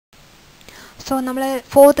So നമ്മൾ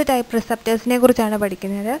fourth type റിസപ്റ്റേഴ്സിനെ കുറിച്ചാണ്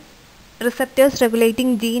പഠിക്കുന്നത്. റിസപ്റ്റേഴ്സ്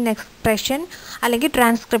റെഗുലേറ്റിംഗ് ജീൻ എക്സ്പ്രഷൻ അല്ലെങ്കിൽ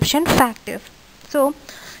ട്രാൻസ്ക്രിപ്ഷൻ ഫാക്ടേഴ്സ്. സോ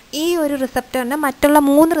ഈ ഒരു റിസപ്റ്ററിന് മറ്റുള്ള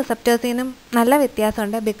 3 റിസപ്റ്റേഴ്സിൽ നിന്നും നല്ല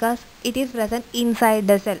വ്യത്യാസമുണ്ട്. Because it is present inside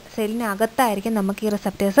the cell. സെല്ലിനകത്തായിരിക്കും നമുക്ക് ഈ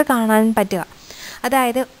റിസപ്റ്റേഴ്സ് കാണാൻ പറ്റുക.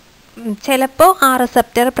 അതായത് ചിലപ്പോൾ ആ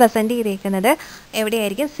റിസപ്റ്റർ പ്രസൻറ്റ് ചെയ്തിരിക്കുന്നത്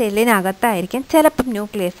എവിടെയായിരിക്കും? സെല്ലിനകത്തായിരിക്കും, ചിലപ്പം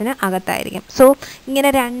ന്യൂക്ലിയസിന് അകത്തായിരിക്കും. സോ ഇങ്ങനെ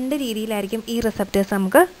 2 രീതിയിലായിരിക്കും ഈ റിസപ്റ്റേഴ്സ്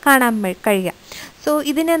നമുക്ക് കാണാൻ കഴിയുക. സോ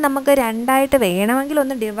ഇതിനെ നമുക്ക് 2ആയിട്ട് വേണമെങ്കിൽ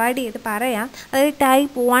ഒന്ന് ഡിവൈഡ് ചെയ്ത് പറയാം. അതായത്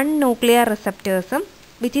type 1 nuclear റിസപ്റ്റേഴ്സും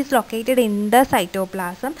which is located in the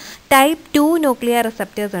cytoplasm. Type 2 nuclear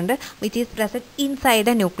receptors ഉണ്ട് which is present inside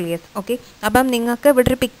the nucleus. Okay, അപ്പം നിങ്ങൾക്ക് ഇവിടെ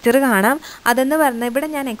ഒരു പിക്ചർ കാണാം. അതെന്ന് പറഞ്ഞാൽ ഇവിടെ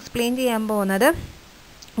ഞാൻ എക്സ്പ്ലെയിൻ ചെയ്യാൻ പോകുന്നത്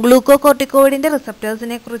ഗ്ലൂക്കോകോർട്ടിക്കോയിഡിൻ്റെ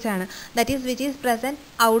റിസപ്റ്റേഴ്സിനെ കുറിച്ചാണ്. That is which is present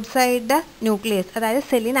outside the nucleus. അതായത്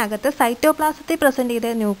സെല്ലിനകത്ത് സൈറ്റോപ്ലാസത്തിൽ പ്രസൻറ്റ്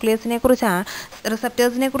ചെയ്ത ന്യൂക്ലിയസിനെ കുറിച്ചാണ്,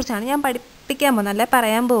 റിസപ്റ്റേഴ്സിനെ കുറിച്ചാണ് ഞാൻ പഠിപ്പിക്കാൻ പോകുന്നത്, അല്ല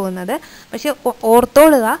പറയാൻ പോകുന്നത്. പക്ഷേ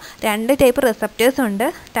ഓർത്തോളുക, 2 ടൈപ്പ് റിസപ്റ്റേഴ്സ് ഉണ്ട്.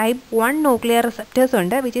 ടൈപ്പ് 1 ന്യൂക്ലിയർ റിസപ്റ്റേഴ്സ്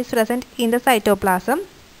ഉണ്ട് which is present in the cytoplasm.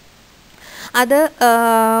 അത്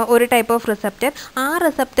ഒരു ടൈപ്പ് ഓഫ് റിസപ്റ്റർ. ആ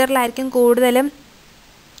റിസപ്റ്ററിലായിരിക്കും കൂടുതലും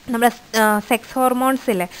നമ്മുടെ സെക്സ് ഹോർമോൺസ്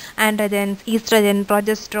ഇല്ലേ, ആൻഡ്രോജൻസ്, ഈസ്ട്രജൻ,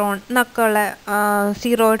 പ്രൊജസ്ട്രോൺ എന്നൊക്കെയുള്ള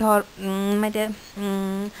സ്റ്റീറോയിഡ് മറ്റേ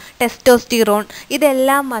ടെസ്റ്റോസ്റ്റിറോൺ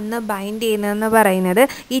ഇതെല്ലാം വന്ന് ബൈൻഡ് ചെയ്യുന്നതെന്ന് പറയുന്നത്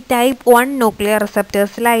ഈ type 1 nuclear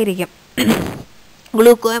റിസപ്റ്റേഴ്സിലായിരിക്കും.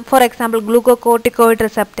 For example glucocorticoid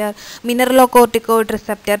receptor, മിനറലോകോർട്ടിക്കോയിഡ്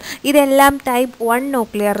receptor, ഇതെല്ലാം ടൈപ്പ് 1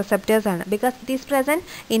 ന്യൂക്ലിയർ റിസപ്റ്റേഴ്സ് ആണ്. Because it is present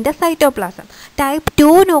in the cytoplasm. Type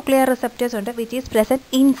 2 nuclear receptors ഉണ്ട് which is present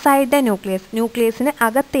inside the nucleus. ന്യൂക്ലിയസിന്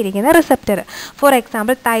അകത്തിരിക്കുന്ന receptor. For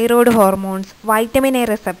example thyroid hormones, vitamin A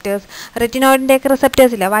receptors, റെറ്റിനോയിഡിൻ്റെയൊക്കെ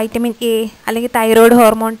receptors ഇല്ല, vitamin A അല്ലെങ്കിൽ thyroid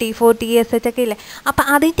hormone T4, TSH ഒക്കെ ഇല്ലേ. അപ്പോൾ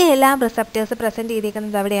അതിൻ്റെ എല്ലാം receptors present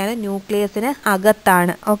ചെയ്തിരിക്കുന്നത് എവിടെയാണ്? ന്യൂക്ലിയസിന്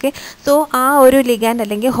അകത്താണ്. ഓക്കെ, സോ ആ ഒരു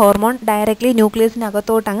അല്ലെങ്കിൽ ഹോർമോൺ ഡയറക്റ്റ്ലി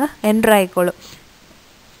ന്യൂക്ലിയസിനകത്തോട്ട് അങ്ങ് എൻ്റർ ആയിക്കോളും.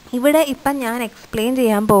 ഇവിടെ ഇപ്പം ഞാൻ എക്സ്പ്ലെയിൻ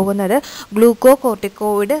ചെയ്യാൻ പോകുന്നത്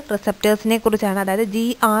ഗ്ലൂക്കോകോർട്ടിക്കോയിഡ് റിസപ്റ്റേഴ്സിനെ കുറിച്ചാണ്. അതായത്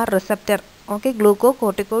GR റിസപ്റ്റർ. ഓക്കെ,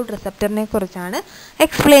 ഗ്ലൂക്കോകോർട്ടിക്കോയിഡ് റിസപ്റ്ററിനെ കുറിച്ചാണ്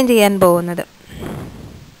എക്സ്പ്ലെയിൻ ചെയ്യാൻ പോകുന്നത്.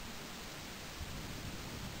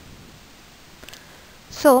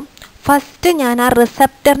 സോ ഫസ്റ്റ് ഞാൻ ആ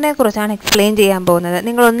റിസപ്റ്ററിനെ കുറിച്ചാണ് എക്സ്പ്ലെയിൻ ചെയ്യാൻ പോകുന്നത്.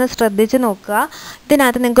 നിങ്ങളൊന്ന് ശ്രദ്ധിച്ച് നോക്കുക.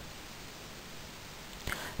 ഇതിനകത്ത് നിങ്ങൾക്ക്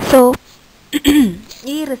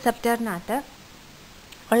ഈ റിസപ്റ്ററിനകത്ത്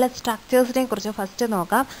ഉള്ള സ്ട്രക്ചേഴ്സിനെ കുറിച്ച് ഫസ്റ്റ്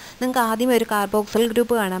നോക്കാം. നിങ്ങൾക്ക് ആദ്യം ഒരു കാർബോക്സിൽ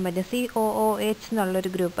ഗ്രൂപ്പ് കാണാൻ പറ്റും, COOH എന്നുള്ളൊരു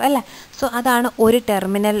ഗ്രൂപ്പ് അല്ലേ. സോ അതാണ് ഒരു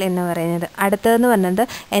ടെർമിനൽ എന്ന് പറയുന്നത്. അടുത്തതെന്ന് പറയുന്നത്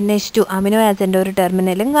NH2 അമിനോ ആസിഡിൻ്റെ ഒരു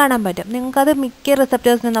ടെർമിനലും കാണാൻ പറ്റും. നിങ്ങൾക്കത് മിക്ക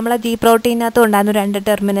റിസപ്റ്റേഴ്സിനും നമ്മളെ G പ്രോട്ടീനകത്തും ഉണ്ടായിരുന്നു 2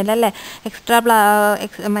 ടെർമിനൽ അല്ലേ.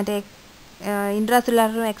 മറ്റേ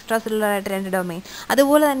ഇൻട്രാസെല്ലുലറും എക്സ്ട്രാ സെല്ലുലറായിട്ട് 2 ഡൊമൈൻ.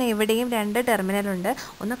 അതുപോലെ തന്നെ ഇവിടെയും 2 ടെർമിനലുണ്ട്.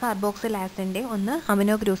 ഒന്ന് കാർബോക്സിൽ ആസിഡിൻ്റെ, ഒന്ന്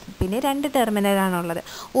അമിനോ ഗ്രൂപ്പിൻ്റെ 2 ടെർമിനലാണുള്ളത്.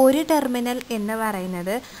 ഒരു ടെർമിനൽ എന്ന്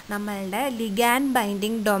പറയുന്നത് നമ്മളുടെ ലിഗാൻഡ്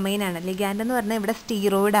ബൈൻഡിങ് ഡൊമൈനാണ്. ലിഗാൻഡ് എന്ന് പറഞ്ഞാൽ ഇവിടെ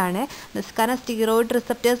സ്റ്റീറോയിഡാണ്, കാരണം സ്റ്റീറോയിഡ്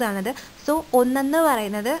റിസപ്റ്റേഴ്സ് ആണിത്. സോ ഒന്നെന്ന്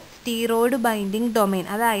പറയുന്നത് സ്റ്റീറോയിഡ് ബൈൻഡിങ് ഡൊമൈൻ.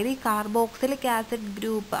 അതായത് ഈ കാർബോക്സിലിക് ആസിഡ്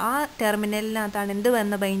ഗ്രൂപ്പ് ആ ടെർമിനലിനകത്താണ് എന്ത്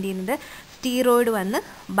വന്ന് ബൈൻഡ് ചെയ്യുന്നത്? സ്റ്റീറോയിഡ് വന്ന്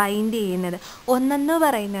ബൈൻഡ് ചെയ്യുന്നത്. ഒന്നെന്ന്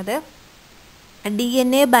പറയുന്നത്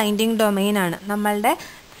DNA ബൈൻഡിങ് ഡൊമൈനാണ്. നമ്മളുടെ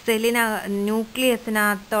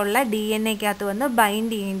ന്യൂക്ലിയസിനകത്തുള്ള DNAക്കകത്ത് വന്ന്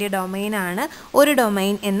ബൈൻഡ് ചെയ്യേണ്ട ഡൊമൈനാണ് ഒരു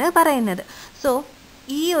ഡൊമൈൻ എന്ന് പറയുന്നത്. സോ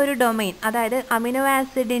ഈ ഒരു ഡൊമൈൻ, അതായത് അമിനോ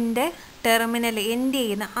ആസിഡിൻ്റെ ടെർമിനൽ എൻഡ്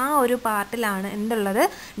ചെയ്യുന്ന ആ ഒരു പാർട്ടിലാണ് എന്തുള്ളത്?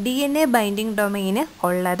 DNA ബൈൻഡിങ് ഡൊമൈന്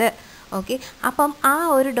ഉള്ളത്. ഓക്കെ, അപ്പം ആ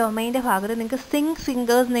ഒരു ഡൊമൈൻ്റെ ഭാഗത്ത് നിങ്ങൾക്ക് സിങ്ക്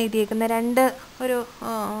ഫിംഗേഴ്സ് എഴുതിയേക്കുന്ന 2 ഒരു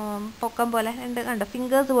പൊക്കം പോലെ 2 കണ്ടോ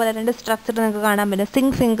ഫിംഗേഴ്സ് പോലെ 2 സ്ട്രക്ചർ നിങ്ങൾക്ക് കാണാൻ പറ്റും.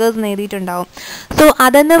 Zinc fingers എഴുതിയിട്ടുണ്ടാവും. സോ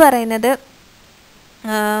അതെന്ന് പറയുന്നത്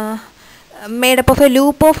made up of a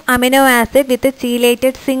loop of amino acid with a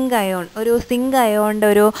chelated zinc ion. ഒരു സിങ്ക് അയോണിൻ്റെ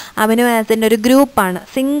ഒരു അമിനോ ആസിഡിൻ്റെ ഒരു ഗ്രൂപ്പാണ്,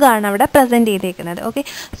 സിങ്ക് ആണ് അവിടെ പ്രസൻറ്റ് ചെയ്തിരിക്കുന്നത്. ഓക്കെ,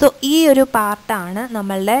 സോ ഈ ഒരു പാർട്ടാണ്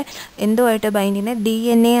നമ്മളുടെ എന്തുമായിട്ട് ബൈൻഡ് ചെയ്യുന്നത്?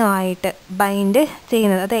 DNA ആയിട്ട് ബൈൻഡ്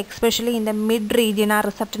ചെയ്യുന്നത്. അത് especially in the mid region, ആ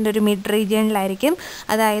റിസപ്റ്റിൻ്റെ ഒരു മിഡ് റീജിയനിലായിരിക്കും.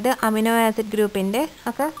 അതായത് അമിനോ ആസിഡ് ഗ്രൂപ്പിൻ്റെ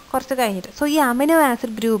ഒക്കെ കുറച്ച് കഴിഞ്ഞിട്ട്. സോ ഈ അമിനോ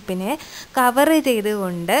ആസിഡ് ഗ്രൂപ്പിനെ കവർ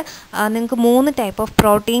ചെയ്തുകൊണ്ട് നിങ്ങൾക്ക് 3 ടൈപ്പ് ഓഫ്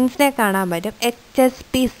പ്രോട്ടീൻസിനെ കാണാൻ പറ്റും.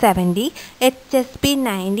 HSP70,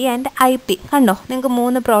 HSP90 and IP. കണ്ടോ, നിങ്ങൾക്ക്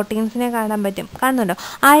 3 പ്രോട്ടീൻസിനെ കാണാൻ പറ്റും. കാണുന്നുണ്ടോ?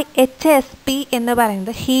 ആ HSP എന്ന്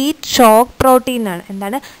പറയുന്നത് ഹീറ്റ് ഷോക്ക് പ്രോട്ടീൻ ആണ്.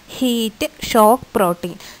 എന്താണ്? Heat shock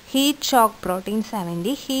protein. Heat shock protein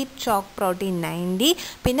 70, heat shock protein 90,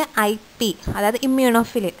 പിന്നെ IP അതായത്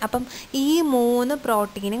ഇമ്മ്യൂണോഫിലിൻ. അപ്പം ഈ 3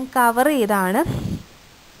 പ്രോട്ടീനും കവർ ചെയ്താണ്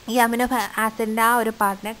ഈ അമിനോ ആസിഡിൻ്റെ ആ ഒരു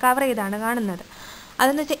പാർട്ടിനെ കവർ ചെയ്താണ് കാണുന്നത്.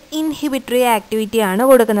 അതെന്ന് വെച്ചാൽ ഇൻഹിബിറ്ററി ആക്ടിവിറ്റിയാണ്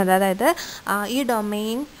കൊടുക്കുന്നത്. അതായത് ഈ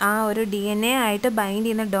ഡൊമൈൻ ആ ഒരു DNA ആയിട്ട് ബൈൻഡ്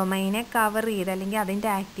ചെയ്യുന്ന ഡൊമൈനെ കവർ ചെയ്ത് അല്ലെങ്കിൽ അതിൻ്റെ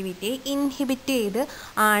ആക്ടിവിറ്റിയെ ഇൻഹിബിറ്റ് ചെയ്ത്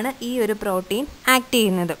ആണ് ഈ ഒരു പ്രോട്ടീൻ ആക്ട്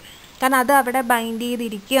ചെയ്യുന്നത്. കാരണം അത് അവിടെ ബൈൻഡ്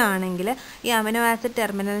ചെയ്തിരിക്കുകയാണെങ്കിൽ ഈ അമിനോ ആസിഡ്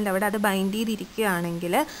ടെർമിനലിൻ്റെ അവിടെ അത് ബൈൻഡ്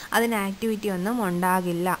ചെയ്തിരിക്കുകയാണെങ്കിൽ അതിന് ആക്ടിവിറ്റി ഒന്നും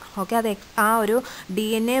ഉണ്ടാകില്ല. ഓക്കെ, അത് ആ ഒരു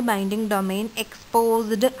DNA ബൈൻഡിങ് ഡൊമൈൻ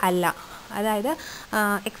എക്സ്പോസ്ഡ് അല്ല, അതായത്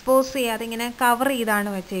എക്സ്പോസ് ചെയ്യാതെ ഇങ്ങനെ കവർ ചെയ്താണ്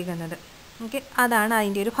വെച്ചേക്കുന്നത്. ഓക്കെ, അതാണ്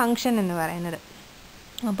അതിൻ്റെ ഒരു ഫങ്ഷൻ എന്ന് പറയുന്നത്.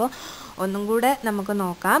 അപ്പോൾ ഒന്നും കൂടെ നമുക്ക്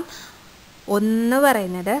നോക്കാം. ഒന്ന്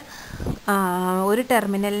പറയുന്നത് ഒരു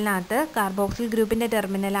ടെർമിനലിനകത്ത് കാർബോക്സിൽ ഗ്രൂപ്പിൻ്റെ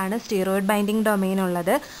ടെർമിനലാണ് സ്റ്റീറോയിഡ് ബൈൻഡിങ് ഡൊമൈൻ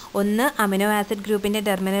ഉള്ളത്. ഒന്ന് അമിനോ ആസിഡ് ഗ്രൂപ്പിൻ്റെ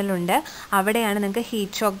ടെർമിനലുണ്ട്. അവിടെയാണ് നിങ്ങൾക്ക്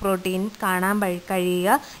ഹീറ്റ് ഷോക്ക് പ്രോട്ടീൻ കാണാൻ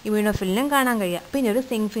കഴിയുക, ഇമ്യൂണോഫിലിനും കാണാൻ കഴിയുക. പിന്നെ ഒരു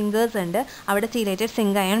സിങ്ക് ഫിംഗേഴ്സ് ഉണ്ട്, അവിടെ ചീലേറ്റഡ്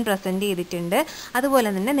സിങ്ക് അയൺ പ്രസൻറ്റ് ചെയ്തിട്ടുണ്ട്. അതുപോലെ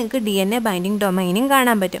തന്നെ നിങ്ങൾക്ക് DNA ബൈൻഡിങ് ഡൊമൈനും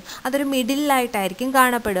കാണാൻ പറ്റും. അതൊരു മിഡിലായിട്ടായിരിക്കും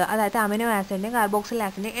കാണപ്പെടുക, അതായത് amino ആസിഡിൻ്റെയും carboxyl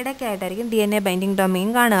ആസിഡിൻ്റെയും ഇടയ്ക്കായിട്ടായിരിക്കും DNA binding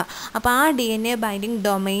domain കാണുക. അപ്പോൾ ആ DNA ബൈൻഡിങ്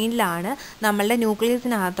ഡൊമൈനിലാണ് നമ്മളുടെ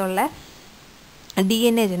ന്യൂക്ലിയസിനകത്തുള്ള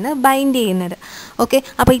DNA ചെന്ന് ബൈൻഡ് ചെയ്യുന്നത്. ഓക്കെ,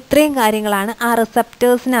 അപ്പോൾ ഇത്രയും കാര്യങ്ങളാണ് ആ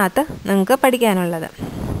റിസപ്റ്റേഴ്സിനകത്ത് നിങ്ങൾക്ക് പഠിക്കാനുള്ളത്.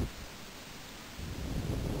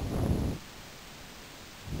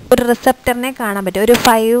 ഒരു റിസപ്റ്ററിനെ കാണാൻ പറ്റും. ഒരു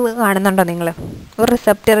 5 കാണുന്നുണ്ടോ നിങ്ങൾ? ഒരു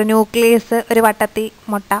റിസപ്റ്റർ, ന്യൂക്ലിയസ്, ഒരു വട്ടത്തി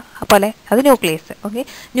മുട്ട പോലെ അത് ന്യൂക്ലിയസ്. ഓക്കെ,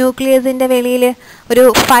 ന്യൂക്ലിയസിൻ്റെ വെളിയിൽ ഒരു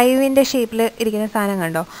 5ൻ്റെ ഷേപ്പിൽ ഇരിക്കുന്ന സാധനം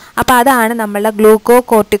കണ്ടോ? അപ്പോൾ അതാണ് നമ്മളുടെ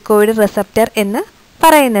ഗ്ലൂക്കോകോർട്ടിക്കോയിഡ് റിസപ്റ്റർ എന്ന്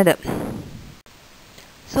പറയുന്നത്.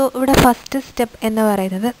 സോ ഇവിടെ ഫസ്റ്റ് സ്റ്റെപ്പ് എന്ന്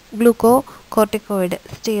പറയുന്നത് ഗ്ലൂക്കോകോർട്ടിക്കോയിഡ്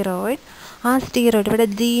സ്റ്റീറോയിഡ്. ആ സ്റ്റീറോയിഡ് ഇവിടെ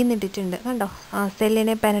G എന്നിട്ടിട്ടുണ്ട് കണ്ടോ?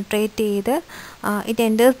 സെല്ലിനെ പെനട്രേറ്റ് ചെയ്ത് ഇറ്റ്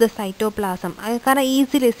എൻറ്റേഴ്സ് ദ സൈറ്റോപ്ലാസം. കാരണം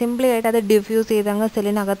ഈസിലി സിംപ്ലി ആയിട്ട് അത് ഡിഫ്യൂസ് ചെയ്ത് അങ്ങ്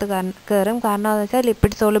സെല്ലിനകത്ത് കയറും. കാരണം എന്താണെന്ന് വെച്ചാൽ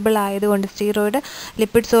ലിപ്പിഡ് സോളുബിൾ ആയതുകൊണ്ട്, സ്റ്റീറോയിഡ്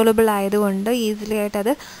ലിപ്പിഡ് സോളുബിൾ ആയതുകൊണ്ട് ഈസിലി ആയിട്ട്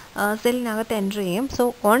അത് സെല്ലിനകത്ത് എൻറ്റർ ചെയ്യും. So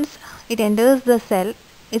once it enters the cell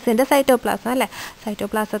ഇതിൻ്റെ സൈറ്റോപ്ലാസം അല്ലേ,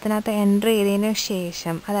 സൈറ്റോപ്ലാസത്തിനകത്ത് എൻറ്റർ ചെയ്തതിന്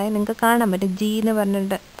ശേഷം, അതായത് നിങ്ങൾക്ക് കാണാൻ പറ്റും G എന്ന്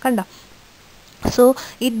പറഞ്ഞിട്ട് കണ്ടോ? So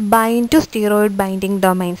it bind to steroid binding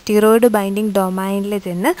domain. Steroid binding ഡൊമൈനിൽ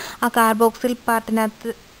ചെന്ന് ആ കാർബോക്സിൽ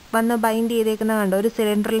പാർട്ടിനകത്ത് വന്ന് ബൈൻഡ് ചെയ്തേക്കുന്നത് കണ്ടോ? ഒരു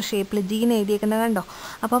സിലിണ്ടറൽ ഷേപ്പിൽ G എന്ന് എഴുതിയേക്കുന്നത് കണ്ടോ?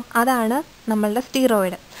 അപ്പം അതാണ് നമ്മളുടെ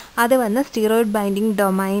സ്റ്റീറോയിഡ്. അത് വന്ന് സ്റ്റീറോയിഡ് ബൈൻഡിങ്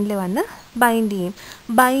ഡൊമൈനിൽ വന്ന് ബൈൻഡ് ചെയ്യും.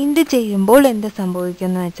 ബൈൻഡ് ചെയ്യുമ്പോൾ എന്ത്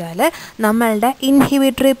സംഭവിക്കുമെന്ന് വെച്ചാൽ നമ്മളുടെ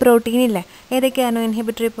ഇൻഹിബിറ്ററി പ്രോട്ടീൻ ഇല്ലേ, ഏതൊക്കെയാണോ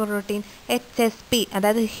ഇൻഹിബിറ്ററി പ്രോട്ടീൻ? HSP,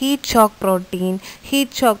 അതായത് heat shock protein,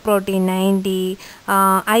 heat shock protein 90,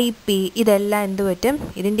 IP, ഇതെല്ലാം എന്ത് പറ്റും?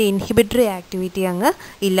 ഇതിൻ്റെ ഇൻഹിബിറ്ററി ആക്ടിവിറ്റി അങ്ങ്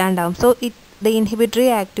ഇല്ലാണ്ടാവും. So the inhibitory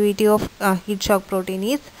activity of heat shock protein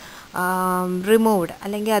is removed,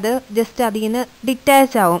 അല്ലെങ്കിൽ അത് ജസ്റ്റ് അതിൽ നിന്ന്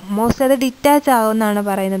ഡിറ്റാച്ച് ആവും. മോസ്റ്റ്ലി അത് ഡിറ്റാച്ച് ആവും എന്നാണ്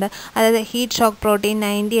പറയുന്നത്. അതായത് ഹീറ്റ് ഷോക്ക് പ്രോട്ടീൻ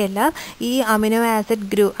 90 എല്ലാം ഈ അമിനോ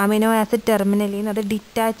ആസിഡ് ടെർമിനലിൽ നിന്ന് അത്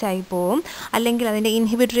ഡിറ്റാച്ച് ആയി പോവും, അല്ലെങ്കിൽ അതിൻ്റെ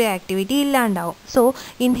inhibitory activity ഇല്ലാണ്ടാവും. So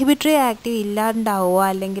inhibitory activity ഇല്ലാണ്ടാവുക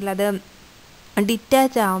അല്ലെങ്കിൽ അത്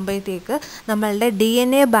ഡിറ്റാച്ച് ആകുമ്പോഴത്തേക്ക് നമ്മളുടെ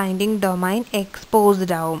DNA ബൈൻഡിങ് ഡൊമൈൻ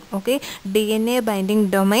എക്സ്പോസ്ഡ് ആവും. Okay, DNA binding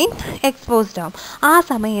domain exposed ആവും. ആ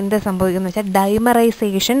സമയം എന്ത് സംഭവിക്കുന്നു വെച്ചാൽ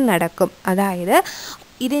ഡൈമറൈസേഷൻ നടക്കും. അതായത്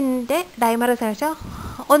ഇതിൻ്റെ ഡൈമറൈസേഷൻ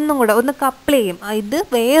ഒന്ന് കപ്പിൾ ചെയ്യും. ഇത്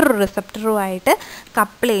വേറൊരു റിസപ്റ്ററുമായിട്ട്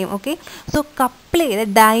കപ്പിൾ ചെയ്യും. ഓക്കെ, സോ കപ്പിൾ ചെയ്ത്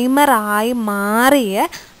ഡൈമറായി മാറിയ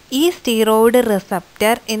ഈ സ്റ്റീറോയിഡ്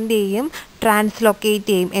റിസപ്റ്റർ എന്ത് ചെയ്യും? ട്രാൻസ്ലൊക്കേറ്റ്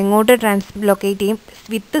ചെയ്യും. എങ്ങോട്ട് ട്രാൻസ്ലൊക്കേറ്റ് ചെയ്യും?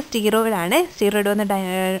 വിത്ത് സ്റ്റീറോയിഡാണ്. സ്റ്റീറോയിഡ് വന്ന്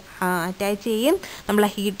അറ്റാച്ച് ചെയ്യും, നമ്മളെ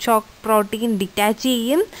ഹീറ്റ് ഷോക്ക് പ്രോട്ടീൻ ഡിറ്റാച്ച്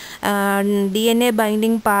ചെയ്യും, DNA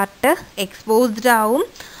ബൈൻഡിങ് പാർട്ട് എക്സ്പോസ്ഡ് ആവും.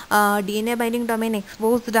 DNA ബൈൻഡിങ് ഡൊമൈൻ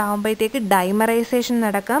എക്സ്പോസ്ഡ് ആകുമ്പോഴത്തേക്ക് ഡൈമറൈസേഷൻ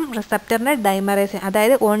നടക്കാം. റിസപ്റ്ററിൻ്റെ ഡൈമറൈസേഷൻ,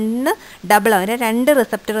 അതായത് ഒന്ന് ഡബിൾ ആവും, 2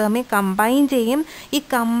 റിസപ്റ്റർ തമ്മിൽ കമ്പൈൻ ചെയ്യും. ഈ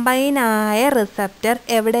കമ്പൈനായ റിസപ്റ്റർ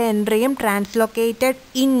എവിടെ എൻ്റർ ചെയ്യും? ട്രാൻസ്ലൊക്കേറ്റഡ്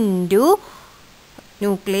ഇൻറ്റു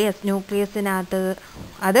ന്യൂക്ലിയസിനകത്ത്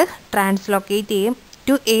അത് ട്രാൻസ്ലൊക്കേറ്റ് ചെയ്യും.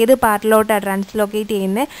 ടു ഏത് പാർട്ടിലോട്ടാണ് ട്രാൻസ്ലൊക്കേറ്റ്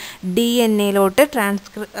ചെയ്യുന്നത്? DNA-ലോട്ട്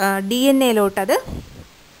അത്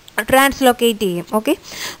ട്രാൻസ്ലൊക്കേറ്റ് ചെയ്യും. ഓക്കെ,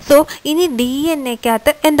 സോ ഇനി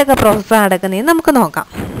DNA-ക്കകത്ത് എന്തൊക്കെ പ്രോസസ്സാണ് നടക്കുന്നതെന്ന് നമുക്ക് നോക്കാം.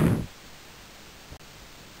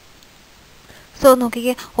 സോ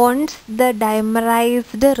നോക്കിക്കേ, once the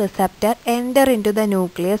dimerized receptor enter into the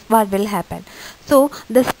nucleus, what will happen? So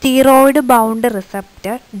the steroid bound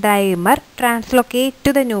receptor dimer translocate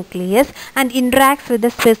to the nucleus and interacts with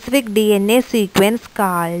the specific DNA sequence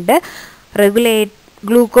called regulate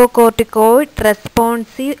glucocorticoid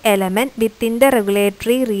responsive element within the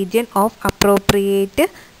regulatory region of appropriate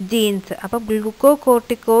genes. അപ്പോൾ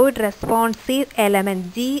glucocorticoid responsive element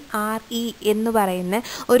GRE എന്ന് പറയുന്ന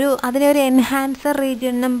അതിനൊരു enhancer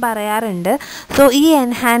region എന്നും പറയാറുണ്ട്. So ഈ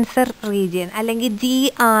enhancer region അല്ലെങ്കിൽ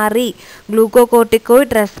GRE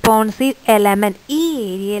glucocorticoid responsive element ഈ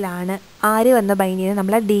ഏരിയയിലാണ് ആര് വന്ന് ബൈൻഡ് ചെയ്യുന്നത്?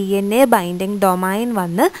 നമ്മളെ DNA ബൈൻഡിങ് ഡൊമൈൻ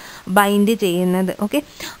വന്ന് ബൈൻഡ് ചെയ്യുന്നത്. ഓക്കെ,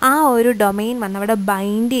 ആ ഒരു ഡൊമൈൻ വന്ന് അവിടെ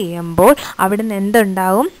ബൈൻഡ് ചെയ്യുമ്പോൾ അവിടെ നിന്ന്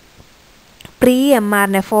എന്തുണ്ടാവും? Pre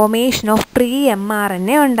mRNA, formation of pre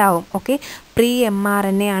mRNA ഉണ്ടാവും. ഓക്കെ, പ്രീ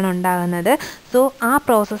mRNA ആണ് ഉണ്ടാകുന്നത്. സോ ആ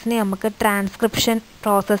പ്രോസസ്സിനെ നമുക്ക് ട്രാൻസ്ക്രിപ്ഷൻ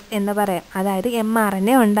പ്രോസസ്സ് എന്ന് പറയാം. അതായത്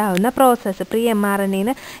mRNA ഉണ്ടാകുന്ന പ്രോസസ്സ്, പ്രീ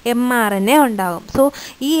mRNA mRNA ഉണ്ടാകും. സോ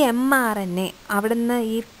ഈ mRNA അവിടുന്ന്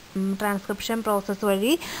ഈ ട്രാൻസ്ക്രിപ്ഷൻ പ്രോസസ്സ്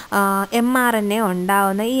വഴി mRNA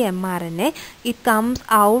ഉണ്ടാകുന്ന ഈ mRNA it comes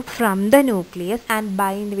out from the nucleus and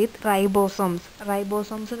bind with ribosomes.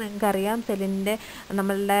 Ribosomes നിങ്ങൾക്കറിയാം,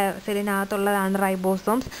 നമ്മളുടെ സെല്ലിനകത്തുള്ളതാണ്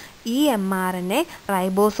റൈബോസോംസ്. ഈ mRNA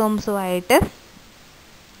റൈബോസോംസുമായിട്ട്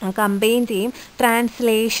കമ്പൈൻ ചെയ്യും.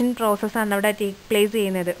 ട്രാൻസ്ലേഷൻ പ്രോസസ്സാണ് അവിടെ ടേക്ക് പ്ലേസ്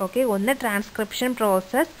ചെയ്യുന്നത്. ഓക്കെ, ഒന്ന് ട്രാൻസ്ക്രിപ്ഷൻ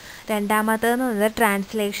പ്രോസസ്സ്, രണ്ടാമത്തേന്ന് പറയുന്നത്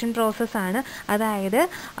ട്രാൻസ്ലേഷൻ പ്രോസസ്സാണ്. അതായത്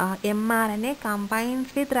mRNA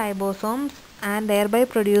combines with ribosomes and their by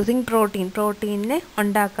producing പ്രോട്ടീനെ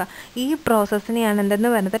ഉണ്ടാക്കുക. ഈ പ്രോസസ്സിനെയാണ് എന്തെന്ന്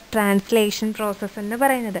പറയുന്നത്? ട്രാൻസ്ലേഷൻ പ്രോസസ്സ് എന്ന്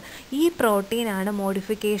പറയുന്നത്. ഈ പ്രോട്ടീനാണ്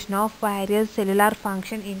modification of various cellular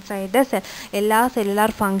function inside the cell. എല്ലാ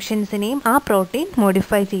സെല്ലുലാർ ഫങ്ഷൻസിനെയും ആ പ്രോട്ടീൻ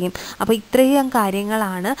മോഡിഫൈ ചെയ്യും. അപ്പോൾ ഇത്രയും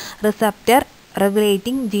കാര്യങ്ങളാണ് റിസപ്റ്റർ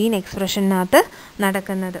റെഗുലേറ്റിംഗ് ജീൻ എക്സ്പ്രഷനകത്ത്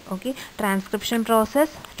നടക്കുന്നത്. Okay, transcription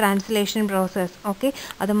process, translation process. Okay,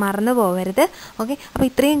 അത് മറന്നു പോകരുത്. ഓക്കെ, അപ്പോൾ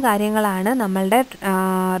ഇത്രയും കാര്യങ്ങളാണ് നമ്മളുടെ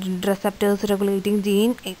റിസപ്റ്റേഴ്സ് റെഗുലേറ്റിംഗ്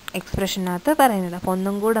ജീൻ എക്സ്പ്രഷനകത്ത് പറയുന്നത്. അപ്പോൾ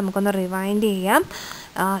ഒന്നും കൂടെ നമുക്കൊന്ന് റിവൈൻഡ് ചെയ്യാം.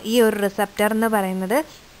 ഈ ഒരു റിസപ്റ്റർ എന്ന് പറയുന്നത്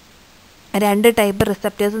രണ്ട് ടൈപ്പ്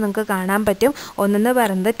റിസപ്റ്റേഴ്സ് നിങ്ങൾക്ക് കാണാൻ പറ്റും. ഒന്നെന്ന്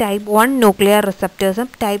പറയുന്നത് ടൈപ്പ് 1 ന്യൂക്ലിയർ റിസപ്റ്റേഴ്സും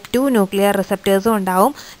ടൈപ്പ് 2 ന്യൂക്ലിയർ റിസപ്റ്റേഴ്സും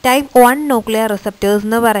ഉണ്ടാവും. ടൈപ്പ് 1 ന്യൂക്ലിയർ റിസപ്റ്റേഴ്സ്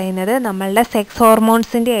എന്ന് പറയുന്നത് നമ്മളുടെ സെക്സ്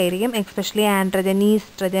ഹോർമോൺസിൻ്റെ ആയിരിക്കും. Especially androgen,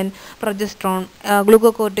 oestrogen, progesterone,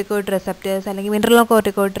 glucocorticoid receptors അല്ലെങ്കിൽ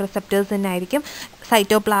മിനറലോകോർട്ടിക്കോയിഡ് റിസപ്റ്റേഴ്സ് ആയിരിക്കും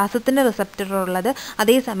സൈറ്റോപ്ലാസത്തിൻ്റെ റിസപ്റ്റർ ഉള്ളത്.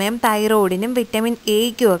 അതേസമയം തൈറോയിഡിനും വിറ്റമിൻ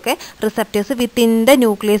എയ്ക്കും ഒക്കെ റിസപ്റ്റേഴ്സ് വിത്തിൻ ദ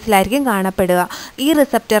ന്യൂക്ലിയസിലായിരിക്കും കാണപ്പെടുക. ഈ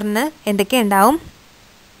റിസപ്റ്ററിന് എന്തൊക്കെ ഉണ്ടാവും?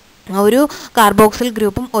 ഒരു കാർബോക്സിൽ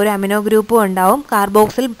ഗ്രൂപ്പും ഒരു അമിനോ ഗ്രൂപ്പും ഉണ്ടാവും.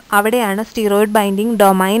 കാർബോക്സിൽ അവിടെയാണ് സ്റ്റീറോയിഡ് ബൈൻഡിങ്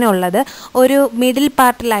ഡൊമൈൻ ഉള്ളത്. ഒരു മിഡിൽ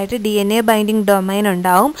പാർട്ടിലായിട്ട് DNA ബൈൻഡിങ് ഡൊമൈൻ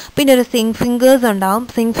ഉണ്ടാവും. പിന്നെ ഒരു സിങ്ക് ഫിംഗേഴ്സ് ഉണ്ടാവും.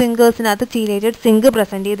 സിങ്ക് ഫിംഗേഴ്സിനകത്ത് ചീലേറ്റഡ് സിങ്ക്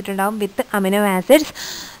പ്രസൻറ്റ് ചെയ്തിട്ടുണ്ടാവും വിത്ത് അമിനോ ആസിഡ്സ്.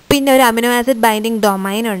 പിന്നെ ഒരു അമിനോ ആസിഡ് ബൈൻഡിങ്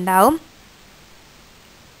ഡൊമൈൻ ഉണ്ടാവും.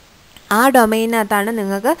 ആ ഡൊമൈനകത്താണ്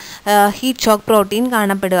നിങ്ങൾക്ക് ഹീറ്റ് ഷോക്ക് പ്രോട്ടീൻ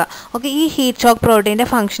കാണപ്പെടുക. ഓക്കെ, ഈ ഹീറ്റ് ഷോക്ക് പ്രോട്ടീൻ്റെ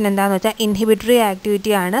ഫംഗ്ഷൻ എന്താണെന്ന് വെച്ചാൽ ഇൻഹിബിറ്ററി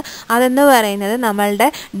ആക്ടിവിറ്റി ആണ്. അതെന്ന് പറയുന്നത് നമ്മളുടെ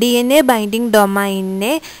DNA ബൈൻഡിങ്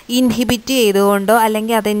ഡൊമൈനെ ഇൻഹിബിറ്റ് ചെയ്തുകൊണ്ടോ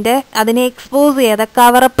അല്ലെങ്കിൽ അതിനെ എക്സ്പോസ് ചെയ്യാതെ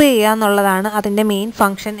കവറപ്പ് ചെയ്യുക എന്നുള്ളതാണ് അതിൻ്റെ മെയിൻ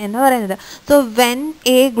ഫംഗ്ഷൻ എന്ന് പറയുന്നത്. സോ വെൻ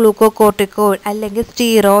എ ഗ്ലൂക്കോകോർട്ടിക്കോയിഡ് അല്ലെങ്കിൽ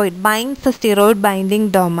steroid binds the steroid binding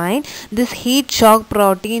domain, this heat shock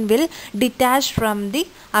protein will detach from the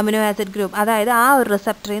amino acid group. അതായത് ആ ഒരു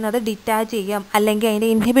റിസപ്റ്ററിൽ നിന്ന് അത് ഡിറ്റാച്ച് ചെയ്യാം അല്ലെങ്കിൽ അതിൻ്റെ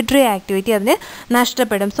ഇൻഹിബിറ്ററി ആക്ടിവിറ്റി അതിന്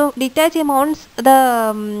നഷ്ടപ്പെടും. സോ ഡിറ്റാച്ച് ചെയ്യുമ്പോൾ ons the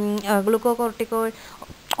glucocorticoid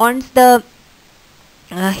ons the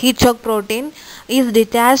heat shock protein is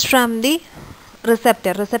detached from the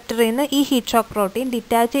റിസപ്റ്ററിൽ നിന്ന് ഈ ഹീറ്റ് ഷോക്ക് പ്രോട്ടീൻ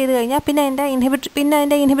ഡിറ്റാച്ച് ചെയ്ത് കഴിഞ്ഞാൽ പിന്നെ അതിൻ്റെ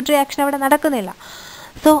ഇൻഹിബിറ്ററി ആക്ഷൻ അവിടെ നടക്കുന്നില്ല.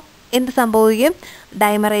 സോ എന്ത് സംഭവിക്കും?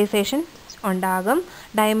 ഡൈമറൈസേഷൻ ഉണ്ടാകും.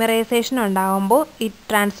 ഡൈമറൈസേഷൻ ഉണ്ടാകുമ്പോൾ ഇറ്റ്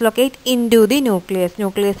ട്രാൻസ്ലോക്കേറ്റ് ഇൻ ടു ദി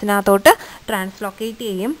ന്യൂക്ലിയസിനകത്തോട്ട് ട്രാൻസ്ലോക്കേറ്റ്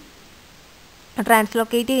ചെയ്യും.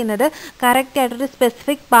 ട്രാൻസ്ലോക്കേറ്റ് ചെയ്യുന്നത് കറക്റ്റായിട്ടൊരു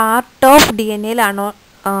സ്പെസിഫിക് പാർട്ട് ഓഫ് DNAയിലാണോ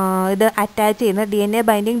ഇത് അറ്റാച്ച് ചെയ്യുന്നത്? DNA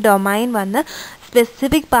ബൈൻഡിങ് ഡൊമൈൻ വന്ന്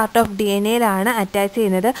സ്പെസിഫിക് പാർട്ട് ഓഫ് DNAയിലാണ് അറ്റാച്ച്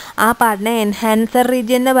ചെയ്യുന്നത്. ആ പാർട്ടിനെ എൻഹാൻസർ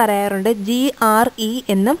റീജിയൻ എന്ന് പറയാറുണ്ട്, GRE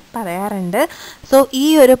എന്നും പറയാറുണ്ട്. സോ ഈ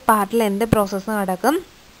ഒരു പാർട്ടിൽ എന്ത് പ്രോസസ്സ് നടക്കും?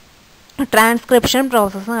 ട്രാൻസ്ക്രിപ്ഷൻ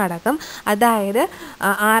പ്രോസസ്സ് നടക്കും. അതായത്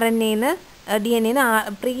RNAന്ന് DNA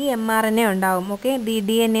പ്രീ mRNA ഉണ്ടാകും. ഓക്കെ,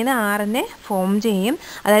 DNAന്ന് RNA ഫോം ചെയ്യും.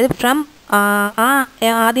 അതായത് ഫ്രം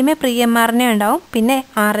ആദ്യമേ പ്രീ mRNA ഉണ്ടാവും, പിന്നെ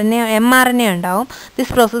mRNA ഉണ്ടാവും.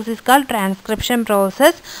 This process is called transcription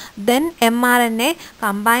process. Then mRNA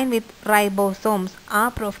combine with ribosomes. ആ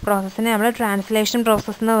പ്രോസസ്സിനെ നമ്മൾ ട്രാൻസ്ലേഷൻ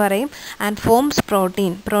പ്രോസസ് എന്ന് പറയും. ആൻഡ് ഫോംസ്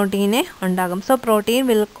പ്രോട്ടീനെ ഉണ്ടാകും. So protein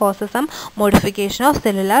will cause some modification of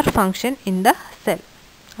cellular function in the cell.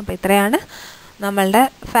 അപ്പോൾ ഇത്രയാണ് നമ്മളുടെ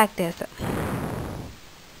ഫാക്ടേഴ്സ്.